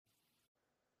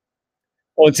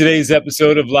On today's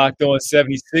episode of Locked On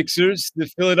 76ers, the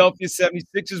Philadelphia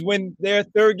 76ers win their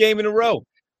third game in a row.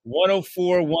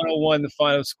 104-101 the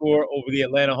final score over the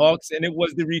Atlanta Hawks, and it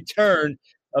was the return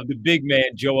of the big man,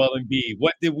 Joel Embiid.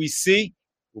 What did we see?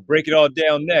 We'll break it all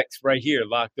down next right here,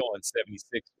 Locked On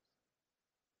 76ers.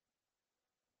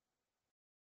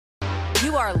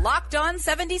 You are Locked On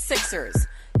 76ers,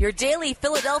 your daily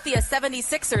Philadelphia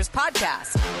 76ers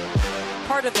podcast.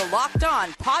 Part of the Locked On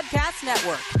Podcast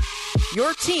Network.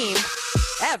 Your team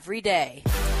every day.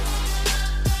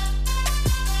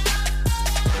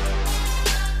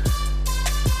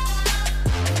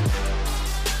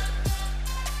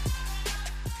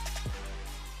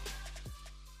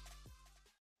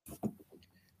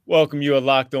 Welcome, you are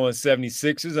Locked On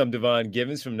 76ers. I'm Devon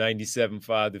Givens from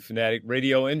 97.5 The Fanatic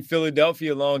Radio in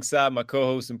Philadelphia, alongside my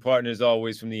co-hosts and partners,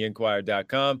 always from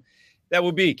theinquirer.com. That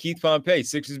will be Keith Pompey,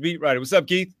 Sixers beat writer. What's up,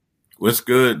 Keith? What's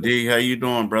good, D? How you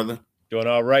doing, brother? Doing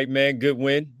all right, man. Good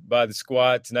win by the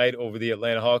squad tonight over the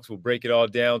Atlanta Hawks. We'll break it all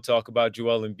down, talk about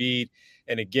Joel Embiid,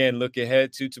 and again, look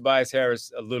ahead to Tobias Harris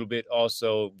a little bit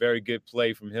also. Very good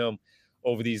play from him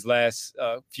over these last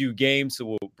few games, so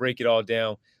we'll break it all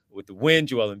down with the win,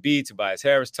 Joel Embiid, Tobias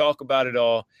Harris, talk about it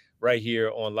all right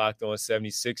here on Locked On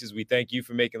 76ers. We thank you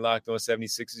for making Locked On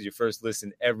 76ers your first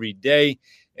listen every day,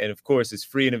 and of course, it's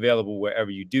free and available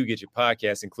wherever you do get your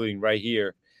podcasts, including right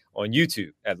here on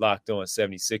YouTube at Locked On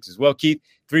 76ers. Well, Keith,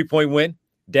 3-point win,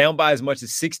 down by as much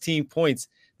as 16 points.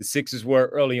 The Sixers were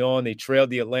early on. They trailed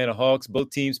the Atlanta Hawks.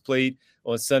 Both teams played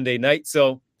on Sunday night,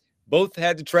 so both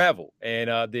had to travel. And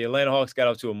the Atlanta Hawks got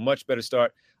off to a much better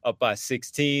start, up by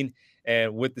 16.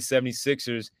 And with the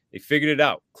 76ers, they figured it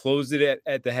out, closed it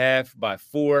at the half by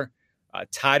 4,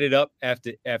 tied it up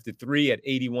after 3 at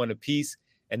 81 apiece,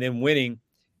 and then winning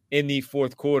in the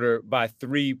fourth quarter by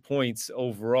 3 points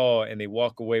overall, and they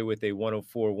walk away with a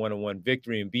 104-101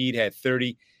 victory. Embiid had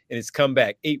 30 in his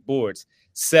comeback, 8 boards,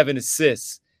 7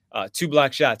 assists, 2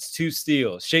 block shots, 2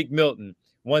 steals. Shake Milton,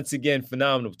 once again,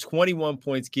 phenomenal, 21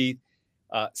 points, Keith,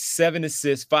 7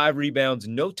 assists, 5 rebounds,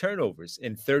 no turnovers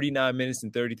in 39 minutes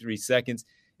and 33 seconds.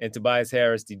 And Tobias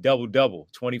Harris, the double-double,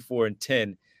 24 and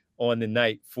 10 on the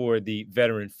night for the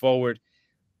veteran forward.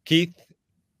 Keith,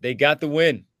 they got the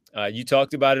win. You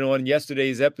talked about it on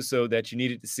yesterday's episode that you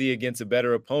needed to see against a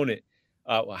better opponent.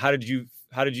 How did you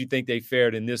think they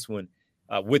fared in this one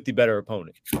with the better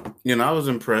opponent? I was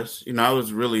impressed. I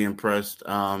was really impressed.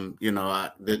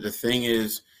 The thing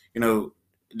is,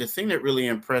 the thing that really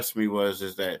impressed me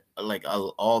is that like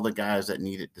all the guys that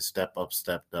needed to step up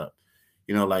stepped up.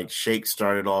 Like Shake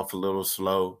started off a little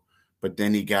slow, but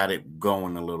then he got it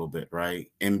going a little bit,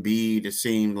 right? Embiid, it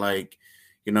seemed like,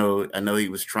 I know he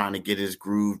was trying to get his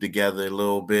groove together a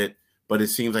little bit, but it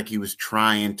seems like he was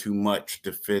trying too much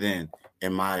to fit in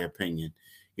my opinion.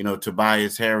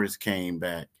 Tobias Harris came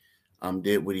back,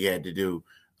 did what he had to do.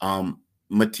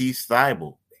 Matisse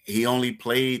Thybulle, he only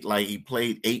played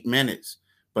 8 minutes,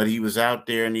 but he was out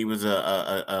there and he was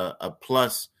a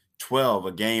plus 12,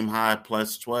 a game high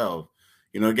plus 12.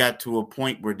 It got to a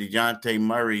point where DeJounte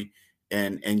Murray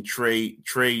and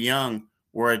Trae Young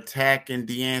were attacking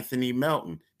DeAnthony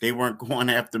Melton. They weren't going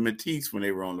after Matisse when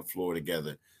they were on the floor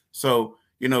together. So,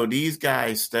 these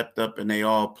guys stepped up and they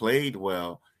all played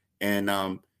well. And,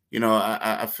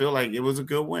 I feel like it was a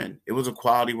good win. It was a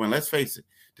quality win. Let's face it.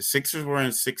 The Sixers were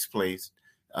in 6th place.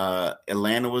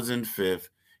 Atlanta was in 5th.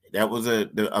 That was a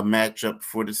matchup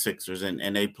for the Sixers,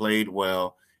 and they played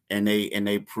well, and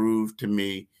they proved to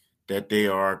me that they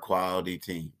are a quality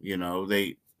team.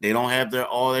 They don't have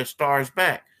all their stars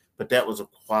back, but that was a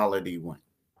quality win.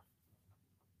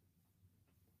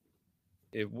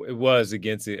 It was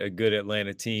against a good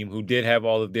Atlanta team who did have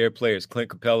all of their players. Clint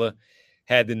Capella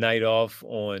had the night off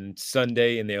on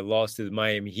Sunday in their loss to the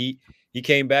Miami Heat. He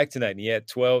came back tonight, and he had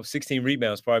 16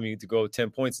 rebounds, to go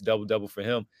 10 points, double-double for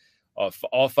him.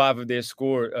 All 5 of their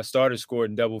starters scored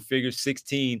in double figures,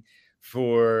 16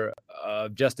 for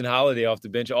Justin Holiday off the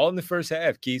bench, all in the first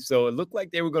half, Keith. So it looked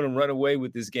like they were going to run away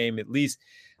with this game, at least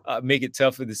make it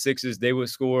tough for the Sixers. They would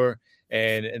score,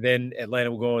 and then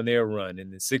Atlanta would go on their run,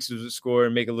 and the Sixers would score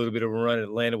and make a little bit of a run, and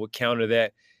Atlanta would counter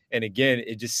that. And again,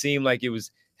 it just seemed like it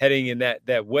was heading in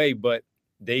that way, but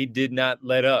they did not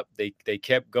let up. They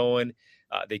kept going.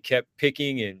 They kept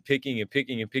picking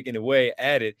away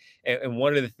at it. And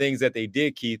one of the things that they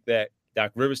did, Keith, that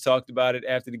Doc Rivers talked about it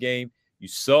after the game, you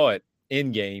saw it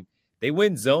in game, they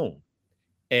went zone.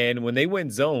 And when they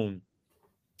went zone,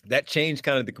 that changed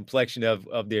kind of the complexion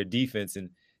of their defense and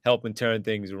helping turn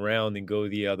things around and go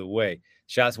the other way.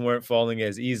 Shots weren't falling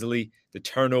as easily. The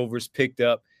turnovers picked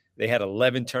up. They had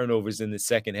 11 turnovers in the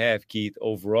second half, Keith.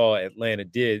 Overall, Atlanta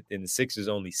did, and the Sixers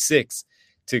only 6.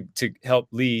 to help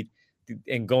lead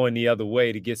and going the other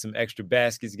way to get some extra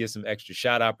baskets, get some extra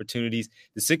shot opportunities.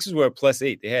 The Sixers were a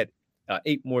 +8. They had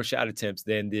 8 more shot attempts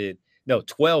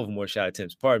 12 more shot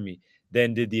attempts,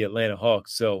 than did the Atlanta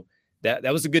Hawks. So that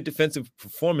was a good defensive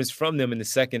performance from them in the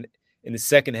second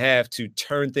half to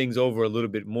turn things over a little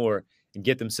bit more and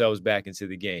get themselves back into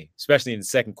the game, especially in the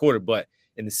second quarter, but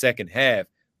in the second half,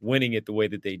 winning it the way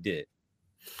that they did.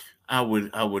 I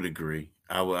would agree.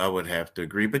 I would have to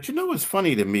agree. But you know what's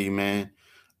funny to me, man?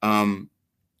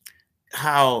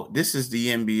 How this is the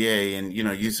NBA, and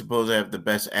you're supposed to have the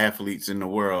best athletes in the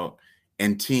world,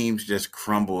 and teams just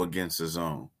crumble against the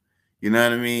zone. You know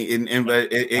what I mean?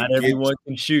 But not everyone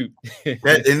can shoot.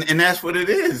 and that's what it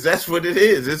is. That's what it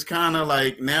is. It's kind of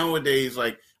like nowadays,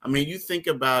 you think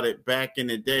about it. Back in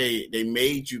the day, they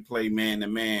made you play man to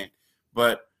man,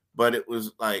 but it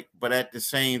was but at the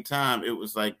same time, it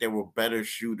was like there were better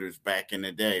shooters back in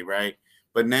the day, right?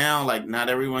 But now, not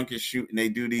everyone can shoot, and they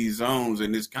do these zones,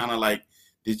 and it's kind of like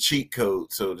the cheat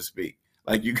code, so to speak.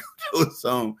 Like you go to a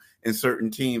zone, and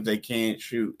certain teams they can't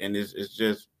shoot, and it's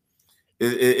just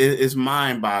it's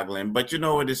mind-boggling. But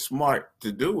it is smart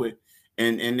to do it,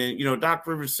 and then Doc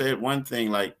Rivers said one thing,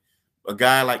 like a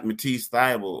guy like Matisse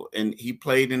Thybulle, and he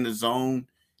played in the zone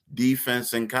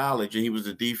defense in college, and he was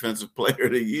the defensive player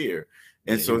of the year,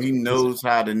 and so he knows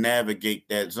how to navigate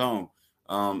that zone.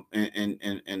 And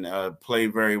play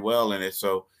very well in it.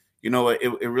 So,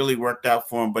 it really worked out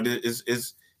for him, but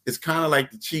it's kind of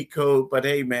like the cheat code, but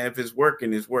hey, man, if it's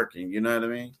working, it's working. You know what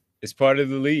I mean? It's part of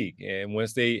the league. And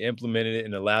once they implemented it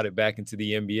and allowed it back into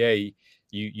the NBA,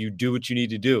 you do what you need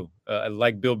to do.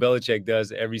 Like Bill Belichick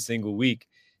does every single week.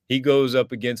 He goes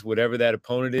up against whatever that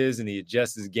opponent is, and he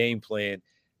adjusts his game plan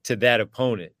to that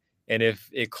opponent. And if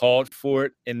it called for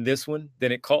it in this one,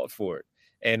 then it called for it.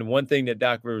 And one thing that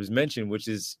Doc Rivers mentioned, which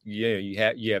is, you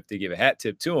have to give a hat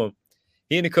tip to him.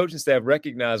 He and the coaching staff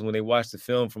recognized when they watched the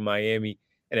film from Miami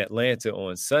and Atlanta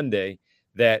on Sunday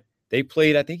that they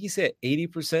played, I think he said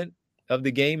 80% of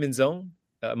the game in zone.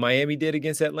 Miami did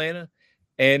against Atlanta.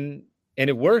 And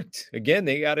it worked. Again,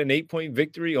 they got an 8-point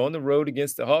victory on the road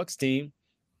against the Hawks team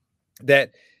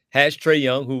that has Trae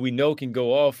Young, who we know can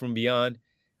go off from beyond,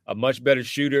 a much better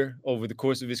shooter over the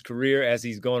course of his career as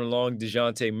he's gone along.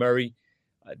 DeJounte Murray,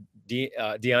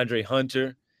 DeAndre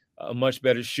Hunter, a much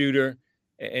better shooter.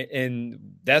 And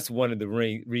that's one of the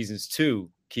reasons, too,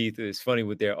 Keith. It's funny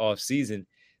with their offseason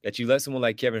that you let someone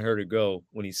like Kevin Huerter go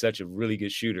when he's such a really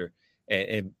good shooter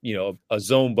and a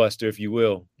zone buster, if you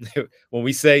will. When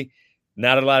we say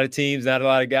not a lot of teams, not a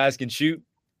lot of guys can shoot,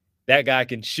 that guy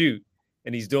can shoot.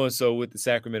 And he's doing so with the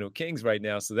Sacramento Kings right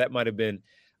now. So that might have been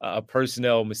a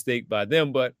personnel mistake by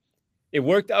them. But it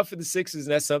worked out for the Sixers,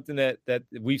 and that's something that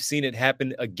we've seen it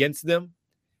happen against them.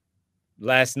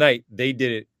 Last night, they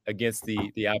did it against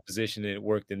the opposition, and it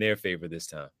worked in their favor this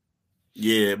time.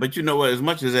 Yeah, but you know what? As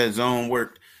much as that zone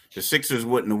worked, the Sixers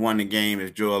wouldn't have won the game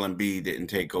if Joel Embiid didn't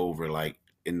take over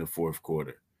in the fourth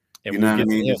quarter. And you know what I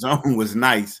mean? The zone was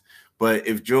nice, but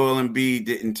if Joel Embiid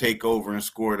didn't take over and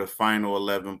score the final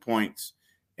 11 points,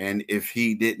 and if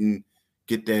he didn't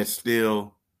get that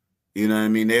steal, you know what I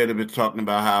mean? They would have been talking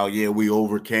about how, we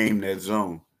overcame that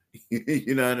zone.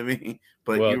 You know what I mean?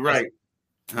 But you're right.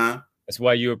 Huh? That's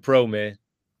why you're a pro, man,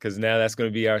 because now that's going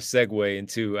to be our segue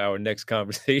into our next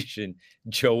conversation,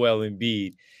 Joel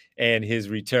Embiid and his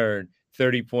return.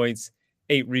 30 points,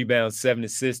 8 rebounds, 7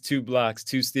 assists, 2 blocks,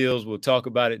 2 steals. We'll talk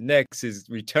about it next. His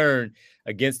return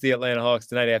against the Atlanta Hawks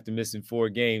tonight after missing 4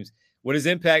 games. What his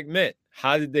impact meant.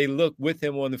 How did they look with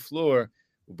him on the floor?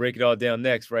 We'll break it all down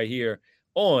next right here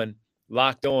on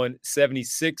Locked On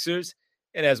 76ers.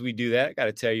 And as we do that, I got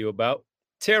to tell you about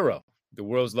Turo, the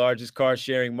world's largest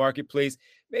car-sharing marketplace.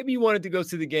 Maybe you wanted to go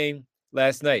to the game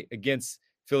last night against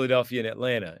Philadelphia and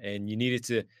Atlanta, and you needed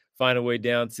to find a way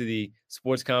down to the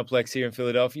sports complex here in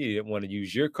Philadelphia. You didn't want to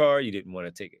use your car. You didn't want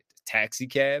to take a taxi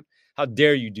cab. How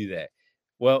dare you do that?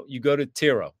 Well, you go to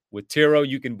Turo. With Turo,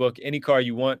 you can book any car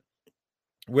you want,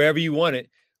 wherever you want it,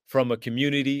 from a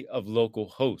community of local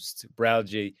hosts.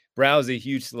 Browse a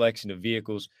huge selection of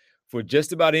vehicles for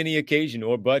just about any occasion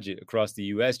or budget across the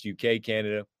U.S., UK,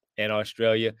 Canada, and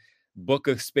Australia. Book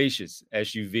a spacious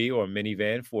SUV or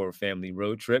minivan for a family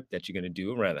road trip that you're going to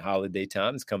do around the holiday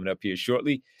time. It's coming up here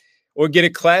shortly. Or get a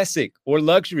classic or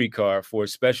luxury car for a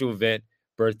special event,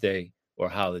 birthday, or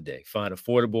holiday. Find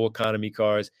affordable economy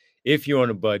cars if you're on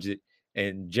a budget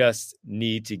and just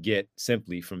need to get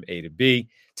simply from A to B.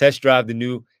 Test drive the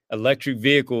new electric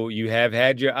vehicle you have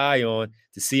had your eye on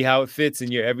to see how it fits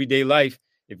in your everyday life.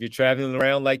 If you're traveling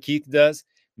around like Keith does,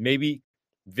 maybe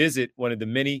visit one of the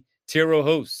many Turo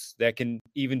hosts that can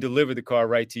even deliver the car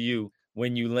right to you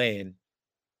when you land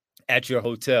at your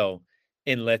hotel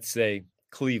in, let's say,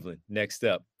 Cleveland next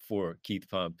up for Keith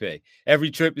Pompey. Every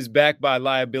trip is backed by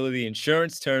liability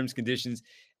insurance. Terms, conditions,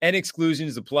 and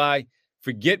exclusions apply.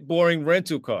 Forget boring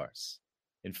rental cars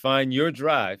and find your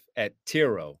drive at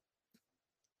Turo.com.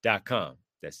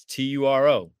 That's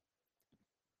Turo.com.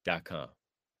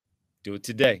 Do it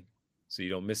today so you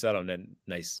don't miss out on that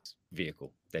nice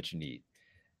vehicle that you need.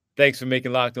 Thanks for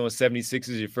making Locked On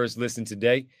 76ers your first listen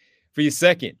today. For your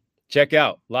second, check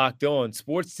out Locked On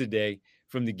Sports Today.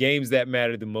 From the games that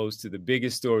matter the most to the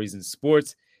biggest stories in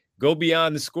sports, go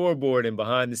beyond the scoreboard and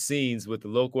behind the scenes with the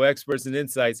local experts and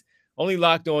insights only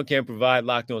Locked On can provide.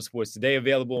 Locked On Sports Today,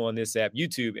 available on this app,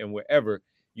 YouTube, and wherever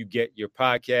you get your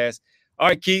podcast. All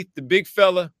right, Keith, the big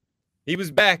fella, he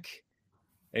was back,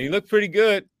 and he looked pretty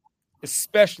good,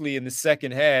 especially in the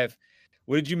second half.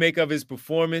 What did you make of his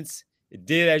performance? It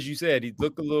did, as you said, he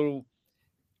looked a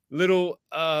little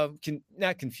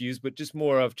not confused, but just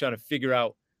more of trying to figure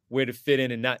out where to fit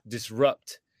in and not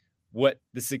disrupt what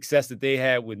the success that they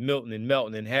had with Milton and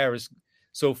Melton and Harris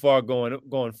so far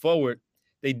going forward.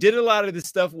 They did a lot of this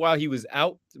stuff while he was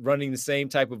out running the same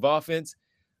type of offense,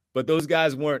 but those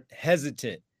guys weren't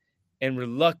hesitant and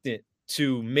reluctant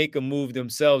to make a move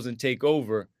themselves and take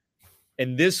over.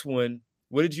 And this one,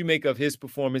 what did you make of his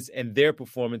performance and their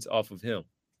performance off of him?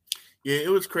 Yeah,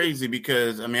 it was crazy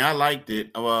because, I mean, I liked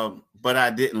it, but I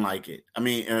didn't like it. I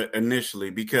mean, initially,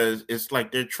 because it's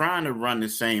like they're trying to run the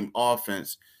same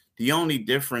offense. The only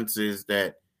difference is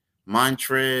that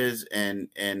Montrez and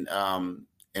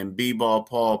B-Ball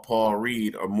Paul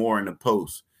Reed are more in the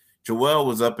post. Joel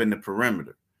was up in the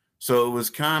perimeter. So it was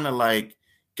kind of like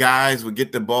guys would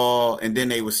get the ball and then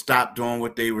they would stop doing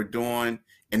what they were doing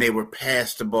and they would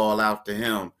pass the ball out to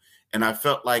him. And I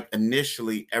felt like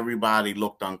initially everybody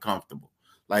looked uncomfortable.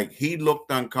 Like he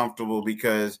looked uncomfortable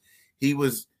because he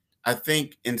was, I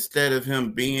think instead of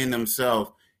him being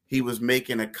himself, he was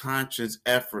making a conscious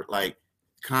effort, like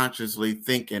consciously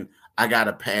thinking, I got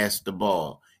to pass the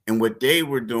ball. And what they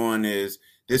were doing is,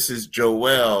 this is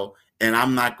Joel, and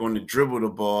I'm not going to dribble the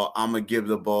ball. I'm going to give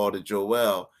the ball to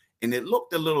Joel. And it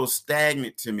looked a little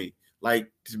stagnant to me, like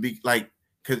to be like,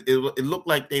 because it looked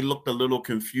like they looked a little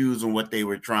confused on what they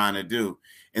were trying to do.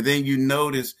 And then you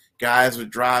notice guys were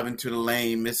driving to the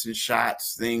lane, missing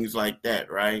shots, things like that,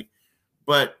 right?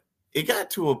 But it got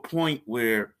to a point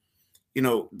where, you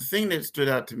know, the thing that stood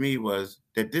out to me was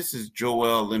that this is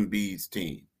Joel Embiid's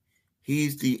team.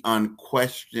 He's the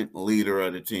unquestioned leader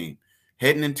of the team.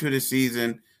 Heading into the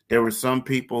season, there were some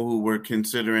people who were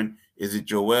considering, is it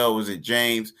Joel, was it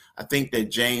James? I think that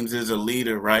James is a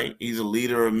leader, right? He's a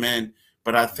leader of men.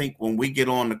 But I think when we get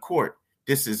on the court,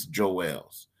 this is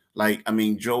Joel's. Like, I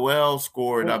mean, Joel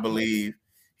scored, I believe.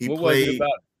 What played. Was it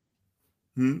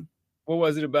about? What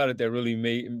was it about it that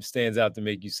really stands out to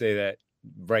make you say that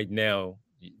right now,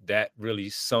 that really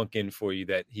sunk in for you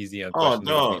that he's the unquestioned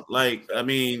leader? Oh, dog. Like, I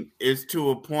mean, it's to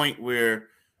a point where,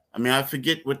 I mean, I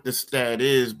forget what the stat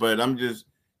is, but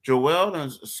Joel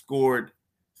has scored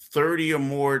 30 or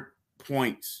more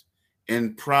points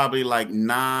in probably like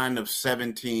 9 of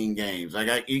 17 games.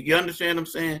 Like, you understand what I'm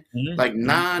saying? Mm-hmm. Like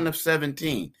 9 of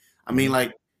 17. I mean,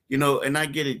 like, you know, and I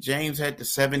get it. James had the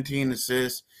 17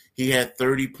 assists. He had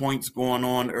 30 points going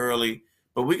on early.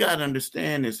 But we got to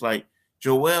understand it's like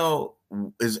Joel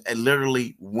is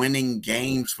literally winning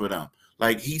games for them.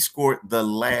 Like, he scored the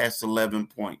last 11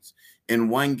 points. In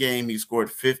one game, he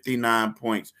scored 59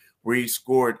 points, where he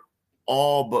scored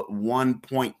all but 1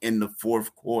 point in the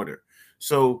fourth quarter.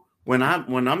 So when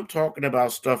I'm talking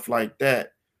about stuff like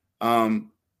that, you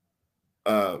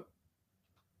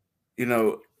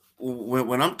know,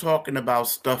 when I'm talking about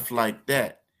stuff like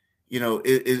that, you know,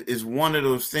 it is one of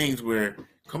those things where,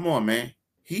 come on, man,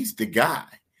 he's the guy.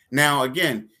 Now,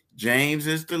 again, James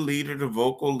is the leader, the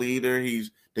vocal leader.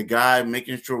 He's the guy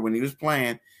making sure when he was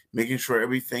playing, making sure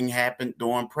everything happened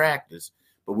during practice.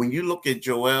 But when you look at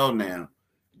Joel now,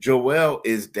 Joel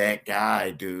is that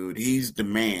guy, dude. He's the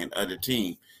man of the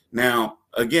team. Now,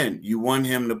 again, you want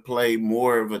him to play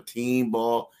more of a team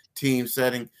ball, team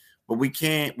setting, but we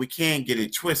can't get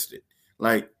it twisted.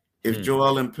 Like, if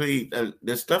Joel Embiid,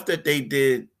 the stuff that they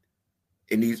did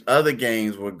in these other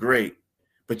games were great,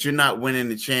 but you're not winning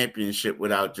the championship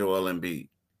without Joel Embiid.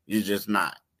 You're just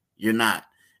not. You're not.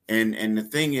 And the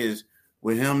thing is,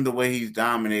 with him, the way he's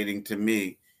dominating to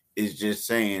me is just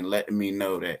letting me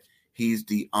know that he's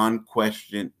the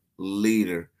unquestioned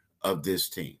leader of this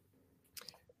team.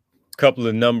 Couple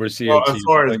of numbers here. Well, as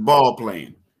far as ball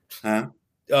playing,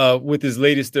 with his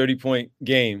latest 30-point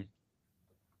game,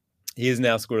 he has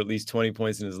now scored at least 20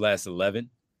 points in his last 11.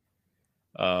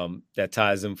 That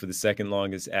ties him for the second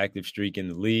longest active streak in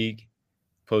the league.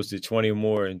 posted 20 or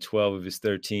more in 12 of his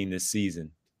 13 this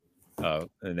season.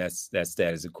 And that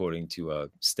stat is according to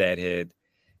StatHead.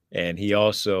 And he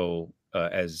also,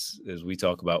 as we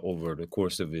talk about over the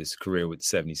course of his career with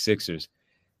the 76ers,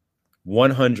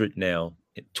 100 now,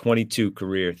 22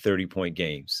 career 30-point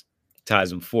games.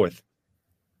 Ties him fourth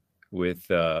with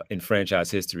in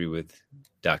franchise history with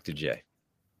Dr. J.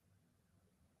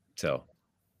 So,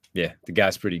 yeah, the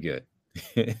guy's pretty good.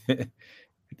 The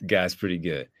guy's pretty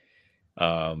good.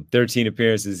 13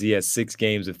 appearances. He has 6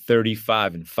 games of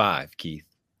 35-5, Keith,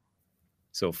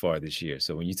 so far this year.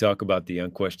 So when you talk about the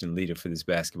unquestioned leader for this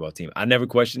basketball team, I never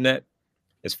questioned that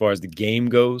as far as the game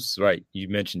goes. Right, you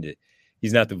mentioned it.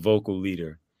 He's not the vocal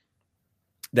leader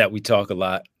that we talk a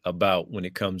lot about when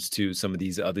it comes to some of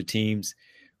these other teams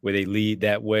where they lead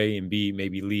that way, and B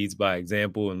maybe leads by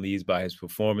example and leads by his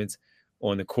performance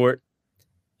on the court.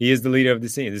 He is the leader of the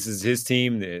team. This is his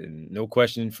team. No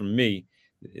question from me.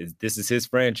 This is his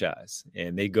franchise,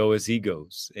 and they go as he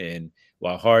goes. And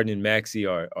while Harden and Maxey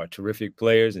are terrific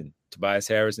players, and Tobias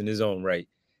Harris in his own right,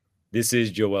 this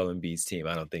is Joel Embiid's team.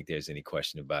 I don't think there's any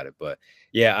question about it. But,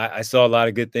 yeah, I saw a lot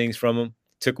of good things from him.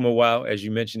 Took him a while, as you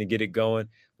mentioned, to get it going.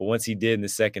 But once he did in the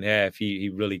second half,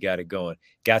 he really got it going.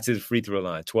 Got to the free throw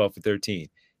line, 12 for 13.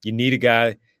 You need a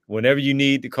guy, whenever you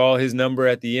need to call his number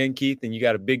at the end, Keith, and you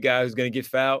got a big guy who's going to get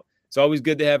fouled, it's always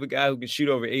good to have a guy who can shoot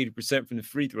over 80% from the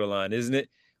free throw line, isn't it?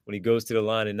 When he goes to the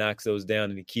line and knocks those down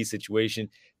in a key situation.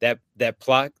 That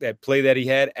play that he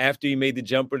had after he made the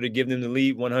jumper to give them the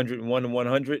lead,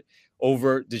 101-100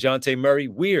 over DeJounte Murray.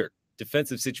 Weird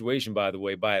defensive situation, by the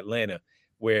way, by Atlanta,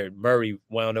 where Murray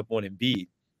wound up on Embiid.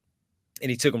 And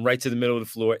he took him right to the middle of the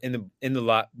floor in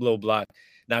the low block,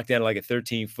 knocked down like a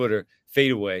 13-footer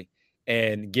fadeaway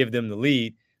and give them the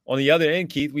lead. On the other end,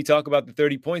 Keith, we talk about the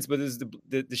 30 points, but this is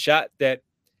the shot that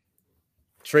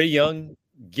Trae Young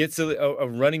gets a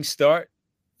running start,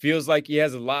 feels like he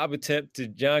has a lob attempt to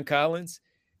John Collins,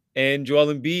 and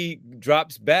Joel Embiid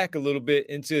drops back a little bit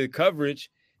into the coverage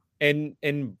and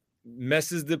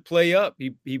messes the play up.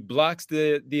 He blocks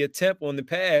the attempt on the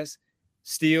pass,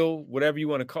 steal, whatever you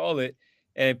want to call it,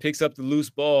 and picks up the loose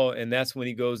ball, and that's when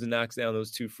he goes and knocks down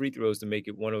those 2 free throws to make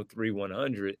it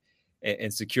 103-100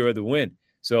 and secure the win.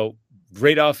 So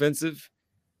great offensive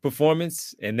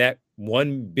performance and that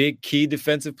one big key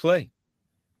defensive play.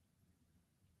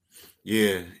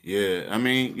 Yeah. I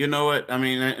mean, you know what? I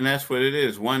mean, and that's what it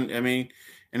is. And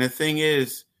the thing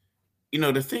is,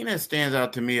 the thing that stands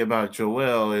out to me about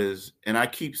Joel is, and I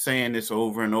keep saying this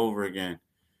over and over again,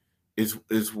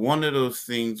 is one of those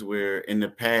things where in the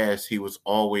past he was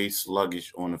always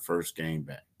sluggish on the first game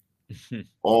back.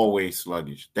 Always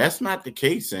sluggish. That's not the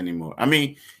case anymore. I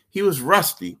mean, he was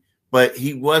rusty, but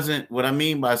he wasn't, what I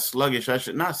mean by sluggish,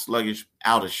 not sluggish,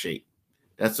 out of shape.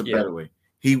 That's a better way.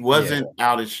 He wasn't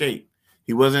out of shape.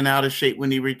 He wasn't out of shape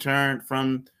when he returned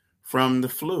from the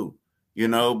flu,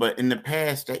 but in the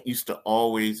past that used to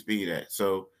always be that.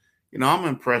 So, I'm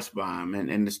impressed by him.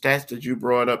 And the stats that you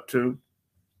brought up too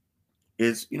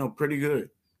is, pretty good.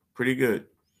 Pretty good.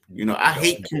 I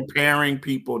hate comparing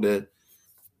people to.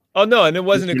 Oh, no, and it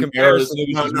wasn't a comparison.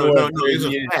 It was no, it's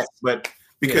a fact. But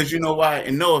because you know why?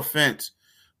 And no offense,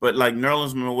 but like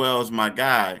Nerlens Noel is my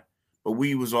guy, but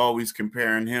we was always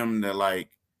comparing him to like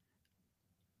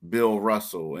Bill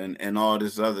Russell and all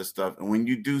this other stuff. And when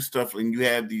you do stuff and you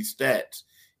have these stats,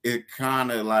 it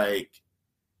kind of like,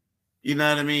 you know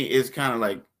what I mean? It's kind of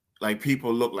like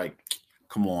people look like,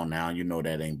 come on now,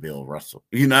 that ain't Bill Russell.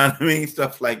 You know what I mean?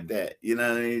 Stuff like that. You know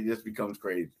what I mean? It just becomes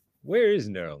crazy. Where is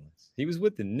Nerlens? He was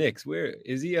with the Knicks. Where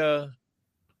is he?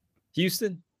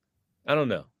 Houston? I don't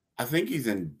know. I think he's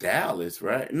in Dallas,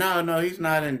 right? No, he's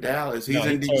not in Dallas. He's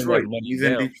in Detroit. He's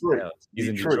in Detroit. He's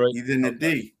in Detroit. He's in the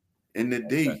D. In the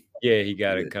D. Yeah, he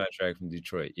got a contract from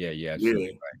Detroit. Yeah, absolutely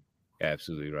right.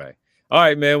 Absolutely right. All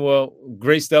right, man. Well,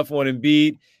 great stuff on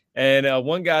Embiid. And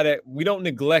one guy that we don't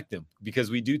neglect him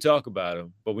because we do talk about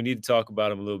him, but we need to talk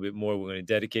about him a little bit more. We're going to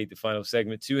dedicate the final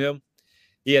segment to him.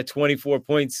 He had 24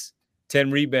 points, 10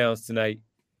 rebounds tonight,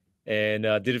 and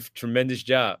did a tremendous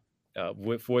job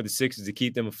for the Sixers to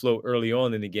keep them afloat early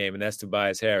on in the game, and that's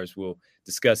Tobias Harris. We'll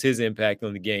discuss his impact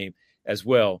on the game as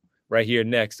well right here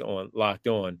next on Locked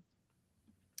On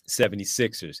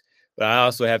 76ers. But I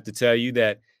also have to tell you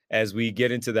that as we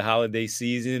get into the holiday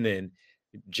season and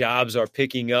jobs are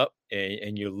picking up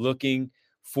and you're looking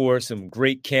for some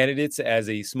great candidates as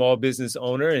a small business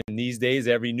owner, and these days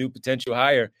every new potential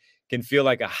hire can feel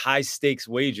like a high-stakes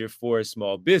wager for a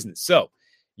small business. So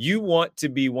you want to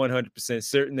be 100%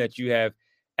 certain that you have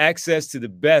access to the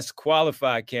best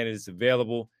qualified candidates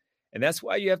available, and that's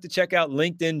why you have to check out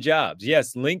LinkedIn Jobs.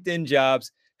 Yes, LinkedIn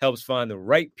Jobs helps find the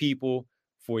right people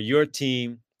for your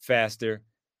team faster,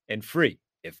 and free.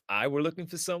 If I were looking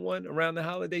for someone around the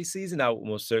holiday season, I would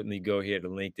most certainly go here to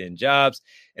LinkedIn Jobs.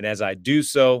 And as I do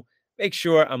so, make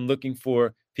sure I'm looking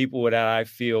for people that I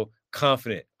feel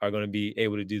confident are going to be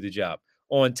able to do the job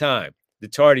on time, the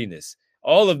tardiness,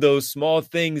 all of those small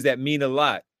things that mean a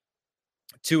lot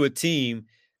to a team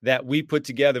that we put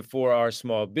together for our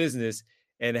small business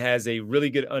and has a really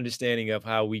good understanding of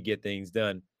how we get things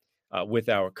done with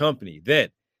our company. Then,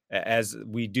 as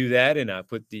we do that, and I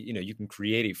put you can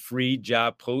create a free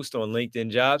job post on LinkedIn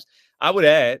Jobs. I would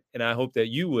add, and I hope that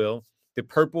you will, the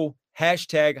purple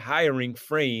hashtag hiring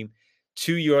frame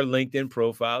to your LinkedIn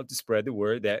profile to spread the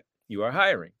word that you are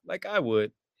hiring, like I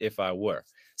would if I were.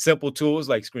 Simple tools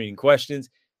like screening questions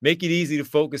make it easy to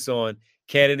focus on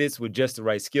candidates with just the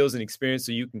right skills and experience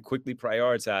so you can quickly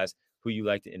prioritize who you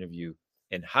like to interview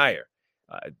and hire.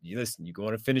 You're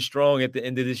going to finish strong at the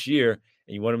end of this year,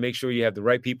 and you want to make sure you have the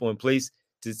right people in place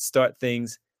to start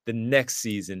things the next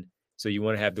season. So you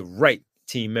want to have the right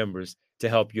team members to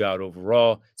help you out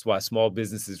overall. That's why small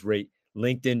businesses rate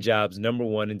LinkedIn Jobs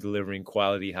 #1 in delivering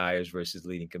quality hires versus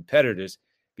leading competitors,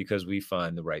 because we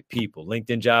find the right people.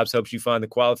 LinkedIn Jobs helps you find the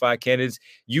qualified candidates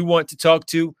you want to talk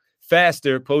to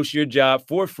faster. Post your job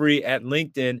for free at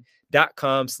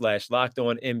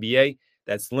linkedin.com/lockedonnba.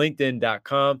 That's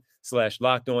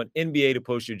linkedin.com/lockedonnba to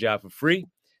post your job for free.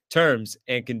 Terms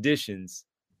and conditions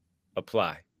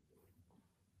apply.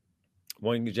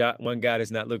 One guy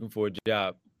that's not looking for a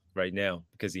job right now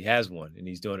because he has one and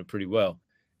he's doing it pretty well.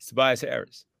 It's Tobias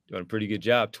Harris, doing a pretty good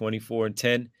job,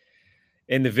 24-10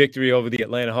 in the victory over the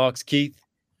Atlanta Hawks, Keith.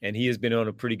 And he has been on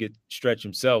a pretty good stretch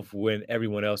himself when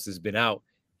everyone else has been out.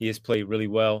 He has played really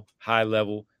well, high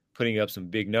level, putting up some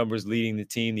big numbers, leading the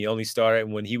team, the only starter.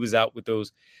 And when he was out with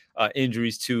those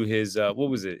injuries to his,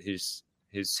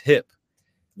 his hip,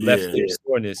 left hip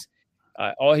soreness,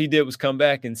 all he did was come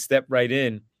back and step right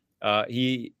in.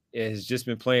 He has just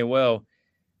been playing well.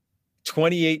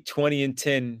 28, 20, and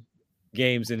 10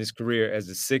 games in his career as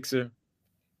a Sixer.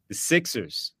 The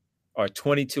Sixers are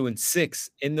 22-6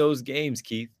 in those games,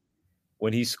 Keith,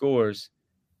 when he scores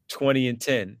 20 and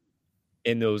 10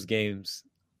 in those games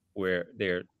where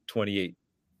they're 28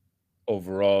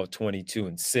 overall,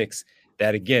 22-6.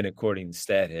 That, again, according to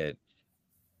StatHead.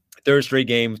 Third straight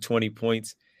game of 20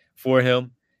 points for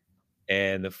him,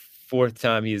 and the fourth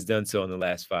time he has done so in the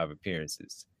last 5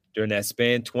 appearances. During that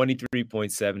span,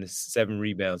 23.7 to 7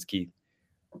 rebounds, Keith,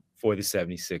 for the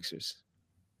 76ers.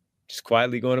 Just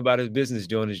quietly going about his business,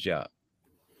 doing his job.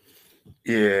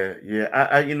 Yeah.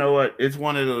 I you know what? It's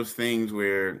one of those things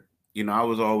where, I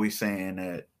was always saying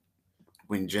that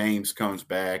when James comes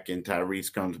back and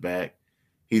Tyrese comes back,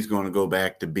 he's going to go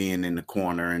back to being in the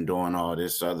corner and doing all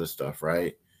this other stuff,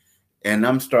 right? And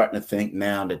I'm starting to think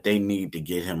now that they need to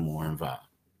get him more involved,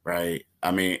 right?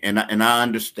 I mean, and I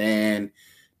understand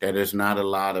that there's not a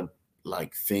lot of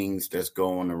like things that's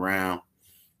going around,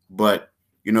 but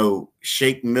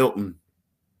Shake Milton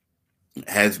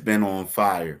has been on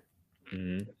fire,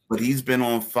 but he's been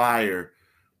on fire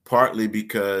partly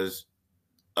because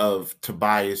of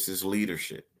Tobias's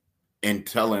leadership and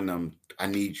telling them, I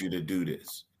need you to do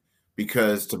this,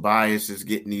 because Tobias is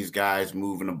getting these guys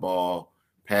moving the ball,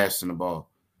 passing the ball.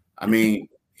 I mean,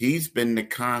 he's been the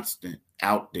constant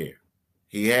out there.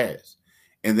 He has.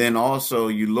 And then also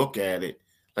you look at it,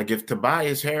 like if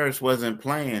Tobias Harris wasn't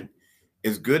playing,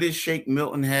 as good as Shake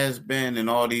Milton has been and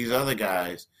all these other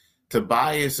guys,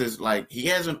 Tobias is like, he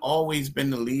hasn't always been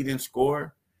the leading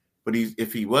scorer, but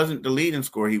if he wasn't the leading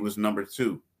scorer, he was number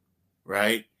 2,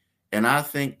 right? And I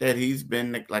think that he's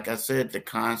been, like I said, the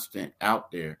constant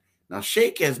out there. Now,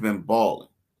 Shake has been balling.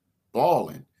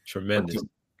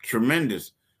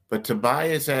 Tremendous. But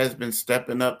Tobias has been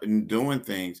stepping up and doing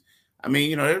things. I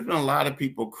mean, there's been a lot of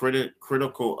people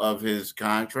critical of his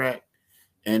contract,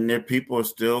 and there people are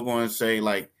still going to say,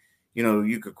 like,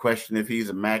 you could question if he's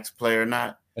a max player or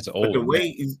not. That's old. But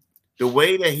the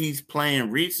way that he's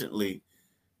playing recently,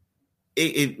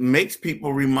 it makes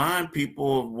people remind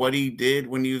people of what he did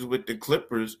when he was with the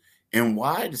Clippers and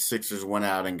why the Sixers went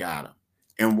out and got him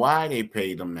and why they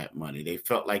paid him that money. They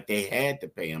felt like they had to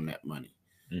pay him that money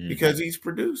because he's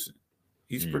producing.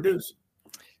 He's producing.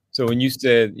 So when you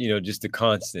said, just the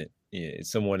constant,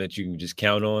 someone that you can just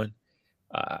count on,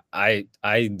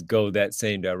 I go that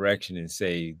same direction and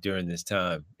say during this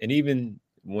time, and even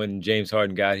when James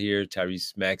Harden got here,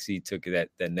 Tyrese Maxey took that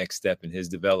next step in his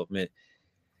development.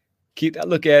 Keith, I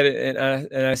look at it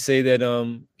and I say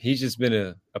that he's just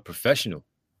been a professional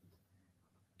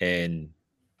and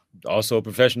also a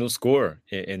professional scorer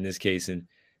in this case. And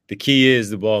the key is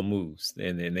the ball moves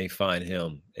and they find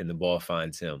him and the ball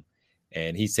finds him.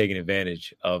 And he's taking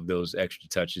advantage of those extra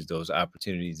touches, those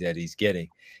opportunities that he's getting.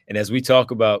 And as we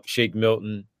talk about Shake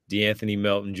Milton, DeAnthony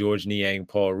Melton, George Niang,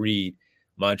 Paul Reed,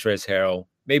 Montrezl Harrell,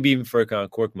 maybe even Furkan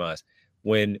Korkmaz,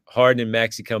 when Harden and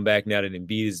Maxey come back now that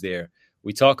Embiid is there,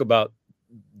 we talk about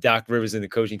Doc Rivers and the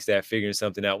coaching staff figuring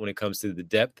something out when it comes to the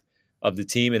depth of the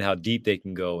team and how deep they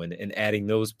can go, and adding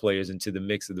those players into the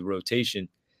mix of the rotation,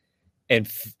 and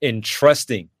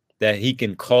trusting that he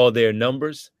can call their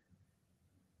numbers.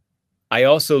 I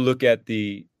also look at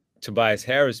the Tobias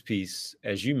Harris piece,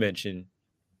 as you mentioned,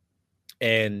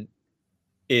 and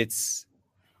it's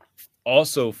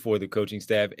also for the coaching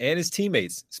staff and his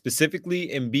teammates, specifically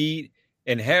Embiid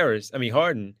and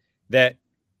Harden, that,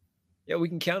 we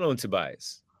can count on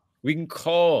Tobias. We can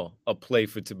call a play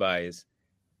for Tobias,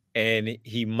 and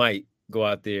he might go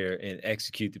out there and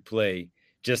execute the play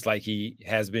just like he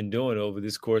has been doing over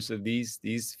this course of these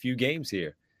few games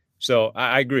here. So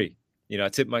I agree. I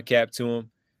tip my cap to him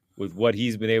with what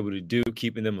he's been able to do,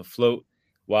 keeping them afloat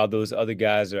while those other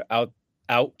guys are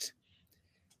out.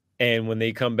 And when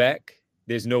they come back,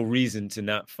 there's no reason to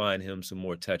not find him some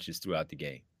more touches throughout the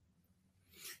game.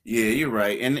 Yeah, you're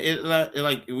right. And it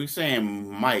like we're saying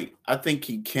might. I think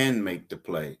he can make the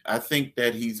play. I think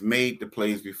that he's made the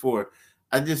plays before.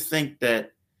 I just think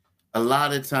that a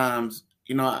lot of times,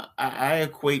 I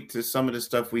equate to some of the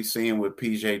stuff we're seeing with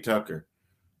PJ Tucker,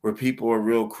 where people are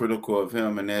real critical of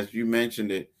him. And as you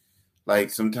mentioned it,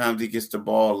 like sometimes he gets the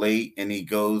ball late and he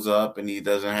goes up and he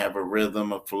doesn't have a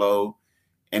rhythm, a flow,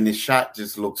 and the shot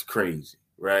just looks crazy,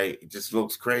 right? It just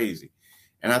looks crazy.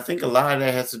 And I think a lot of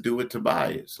that has to do with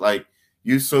Tobias. Like,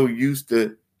 you're so used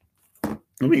to,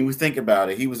 we think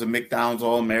about it. He was a McDonald's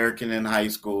All-American in high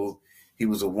school. He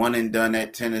was a one and done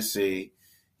at Tennessee.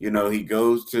 He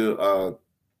goes to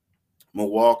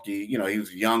Milwaukee. He was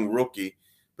a young rookie.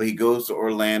 But he goes to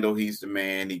Orlando, he's the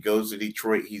man. He goes to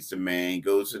Detroit, he's the man. He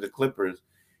goes to the Clippers.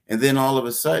 And then all of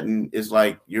a sudden, it's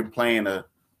like you're playing a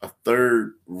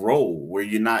third role where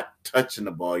you're not touching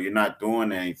the ball. You're not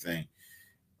doing anything.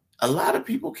 A lot of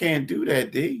people can't do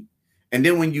that, D. And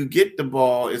then when you get the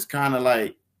ball, it's kind of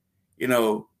like,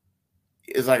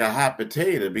 it's like a hot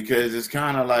potato, because it's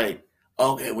kind of like,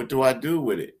 okay, what do I do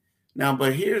with it? Now,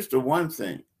 but here's the one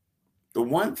thing. The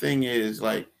one thing is,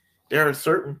 like, there are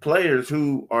certain players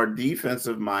who are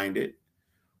defensive minded,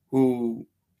 who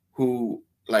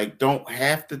like don't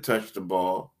have to touch the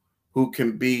ball, who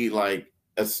can be like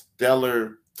a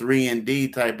stellar 3-and-D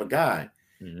type of guy.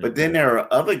 Mm-hmm. But then there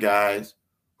are other guys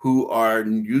who are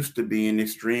used to being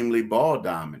extremely ball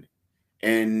dominant,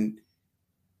 and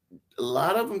a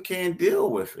lot of them can't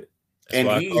deal with it. And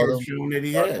he has shown that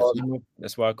he has.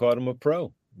 That's why I called him a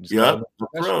pro. Yep, a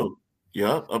pro.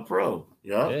 Yep, a pro.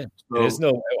 Yep. Yeah.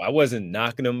 So, I wasn't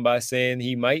knocking him by saying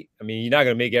he might. I mean, you're not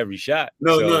going to make every shot.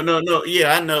 No.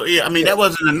 Yeah, I know. Yeah, I mean, that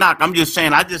wasn't a knock. I'm just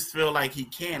saying, I just feel like he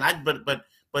can. But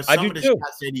some of the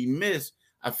shots that he missed,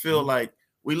 I feel like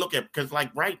we look at, because like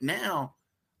right now,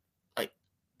 like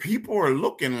people are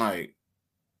looking like,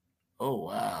 oh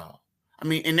wow. I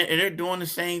mean, and they're doing the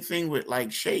same thing with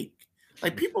like Shake.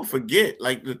 Like people forget.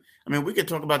 Like, we could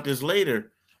talk about this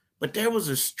later. But there was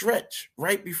a stretch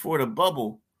right before the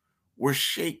bubble where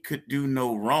Shake could do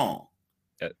no wrong.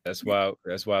 That's why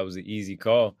it was an easy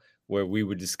call, where we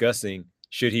were discussing,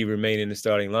 should he remain in the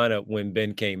starting lineup when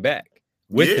Ben came back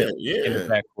with him in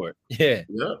the backcourt. Yeah,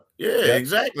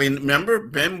 exactly. And remember,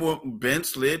 Ben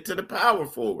slid to the power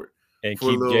forward. And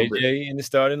keep JJ in the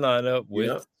starting lineup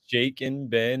with Shake and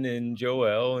Ben and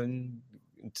Joel and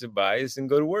Tobias and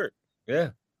go to work. Yeah.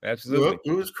 Absolutely.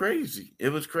 It was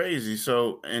crazy.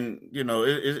 So, and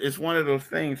it's one of those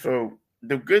things. So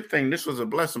the good thing, this was a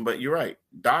blessing, but you're right.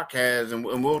 Doc has, and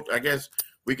I guess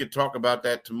we could talk about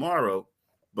that tomorrow,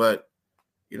 but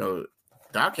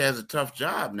Doc has a tough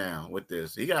job now with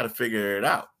this. He got to figure it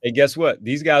out. And guess what?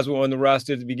 These guys were on the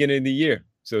roster at the beginning of the year,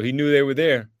 so he knew they were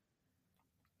there.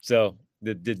 So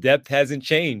the depth hasn't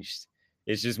changed.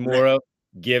 It's just more of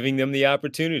giving them the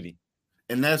opportunity.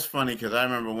 And that's funny, because I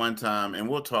remember one time, and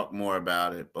we'll talk more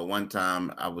about it, but one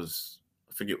time I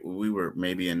forget, we were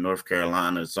maybe in North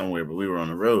Carolina or somewhere, but we were on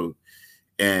the road,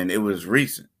 and it was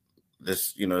recent.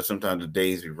 This, sometimes the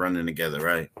days be running together,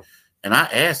 right? And I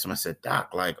asked him, I said,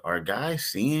 Doc, like, are guys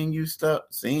seeing you stuff?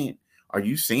 Are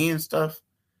you seeing stuff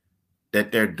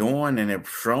that they're doing and they're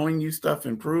showing you stuff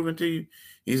and proving to you?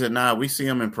 He said, nah, we see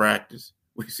them in practice.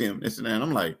 We see them this and that. And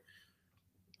I'm like,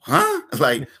 huh?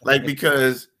 Like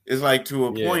because it's like to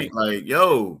a point, like,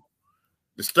 yo,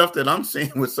 the stuff that I'm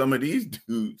seeing with some of these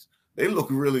dudes, they look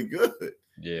really good.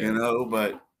 Yeah.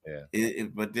 But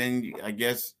but then I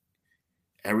guess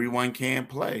everyone can't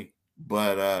play.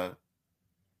 But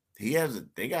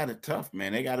they got it tough,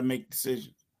 man. They got to make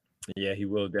decisions. Yeah, he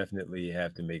will definitely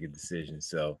have to make a decision.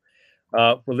 So,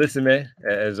 well, listen, man,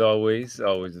 as always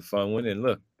a fun one. And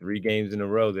look, 3 games in a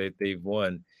row that they've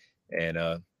won, and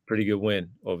pretty good win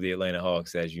over the Atlanta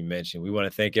Hawks, as you mentioned. We want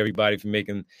to thank everybody for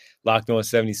making Locked On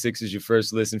 76ers your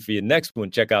first listen. For your next one,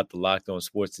 check out the Locked On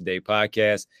Sports Today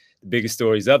podcast, the biggest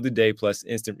stories of the day, plus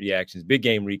instant reactions, big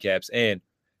game recaps, and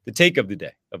the take of the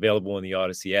day, available on the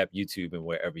Odyssey app, YouTube, and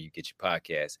wherever you get your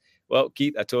podcasts. Well,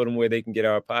 Keith, I told them where they can get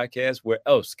our podcast. Where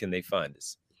else can they find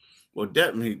us? Well,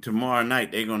 definitely tomorrow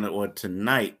night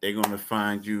tonight they're gonna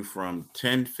find you from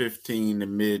 10:15 to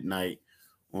midnight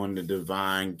on the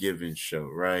Divine Giving Show,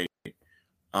 right?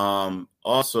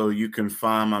 Also, you can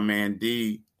find my man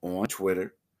D on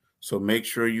Twitter, so make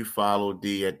sure you follow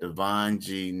D at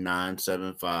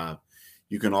DivineG975.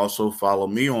 You can also follow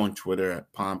me on Twitter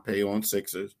at Pompey on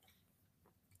Sixers,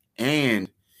 and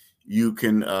you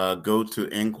can go to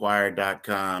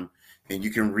Enquirer.com and you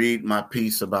can read my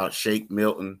piece about Shake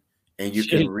Milton. And you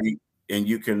can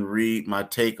read my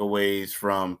takeaways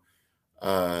from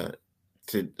to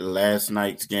last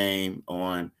night's game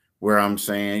on where I'm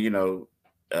saying,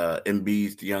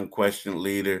 Embiid's the unquestioned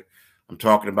leader. I'm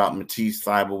talking about Matisse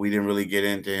Thybulle. We didn't really get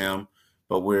into him,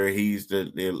 but where he's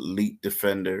the elite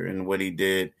defender and what he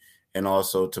did. And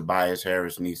also Tobias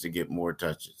Harris needs to get more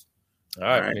touches. All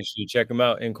right. Make sure you check him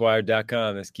out,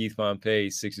 Enquirer.com. That's Keith Pompey,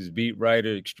 Sixers beat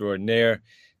writer extraordinaire.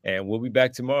 And we'll be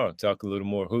back tomorrow, talk a little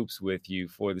more hoops with you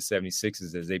for the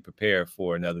 76ers as they prepare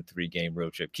for another 3-game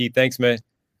road trip. Keith, thanks, man.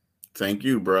 Thank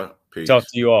you, bro. Peace. Talk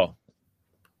to you all.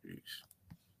 Peace.